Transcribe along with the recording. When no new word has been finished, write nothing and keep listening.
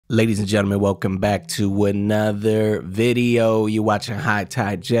Ladies and gentlemen, welcome back to another video. You're watching High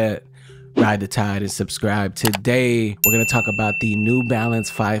Tide Jet. Ride the tide and subscribe. Today, we're going to talk about the New Balance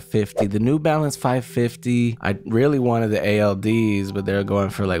 550. The New Balance 550, I really wanted the ALDs, but they're going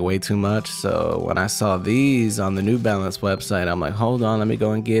for like way too much. So when I saw these on the New Balance website, I'm like, hold on, let me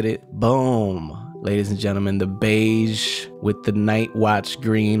go and get it. Boom. Ladies and gentlemen, the beige with the Nightwatch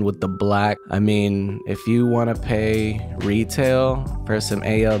green with the black. I mean, if you want to pay retail for some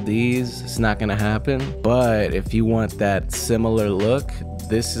ALDs, it's not going to happen. But if you want that similar look,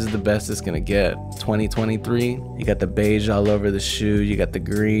 this is the best it's gonna get. 2023, you got the beige all over the shoe, you got the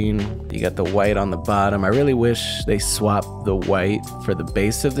green, you got the white on the bottom. I really wish they swapped the white for the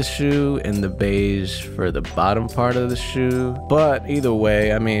base of the shoe and the beige for the bottom part of the shoe. But either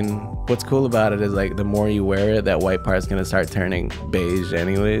way, I mean, what's cool about it is like the more you wear it, that white part's gonna start turning beige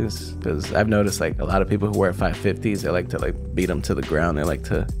anyways. Because I've noticed like a lot of people who wear 550s, they like to like beat them to the ground. They like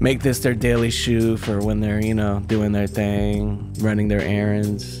to make this their daily shoe for when they're, you know, doing their thing, running their errands.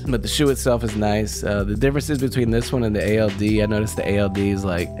 But the shoe itself is nice. The differences between this one and the ALD, I noticed the ALD is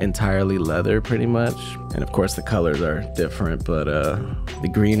like entirely leather pretty much. And of course the colors are different, but the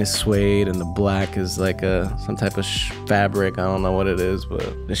green is suede and the black is like some type of fabric. I don't know what it is,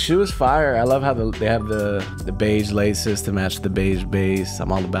 but the shoe is fire. I love how they have the beige laces to match the beige base.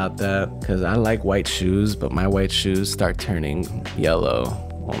 I'm all about that because I like white shoes, but my white shoes start turning yellow.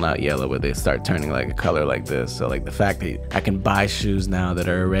 Well, not yellow, but they start turning like a color like this. So like the fact that I can buy shoes now that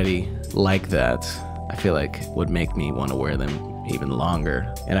are already like that, I feel like would make me want to wear them even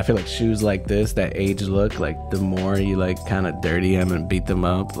longer. And I feel like shoes like this, that age look, like the more you like kind of dirty them and beat them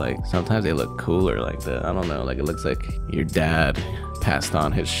up, like sometimes they look cooler like that. I don't know, like it looks like your dad passed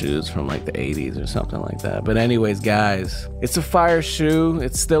on his shoes from like the 80s or something like that. But anyways, guys, it's a fire shoe.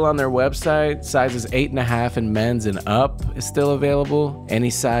 It's still on their website. Sizes 8.5 in men's and up is still available. Any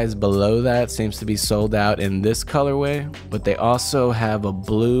size below that seems to be sold out in this colorway, but they also have a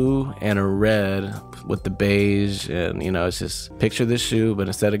blue and a red with the beige, and you know, it's just picture the shoe, but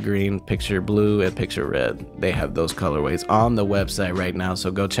instead of green, picture blue and picture red. They have those colorways on the website right now, so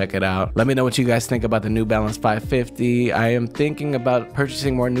go check it out. Let me know what you guys think about the New Balance 550. I am thinking about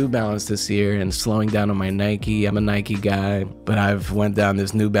purchasing more New Balance this year and slowing down on my Nike. I'm a Nike guy, but I've went down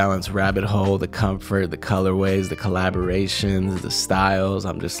this New Balance rabbit hole. The comfort, the colorways, the collaborations, the styles.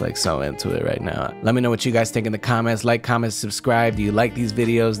 I'm just like so into it right now. Let me know what you guys think in the comments. Like, comment, subscribe. Do you like these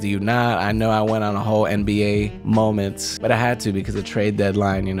videos? Do you not? I know I went on a whole NBA moments, but I had to because the trade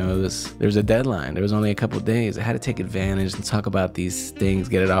deadline, you know, there was a deadline. There was only a couple days. I had to take advantage and talk about these things,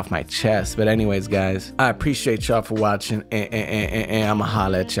 get it off my chest. But anyways, guys, I appreciate y'all for watching, and I'ma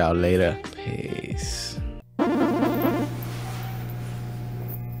holla at y'all later. Peace.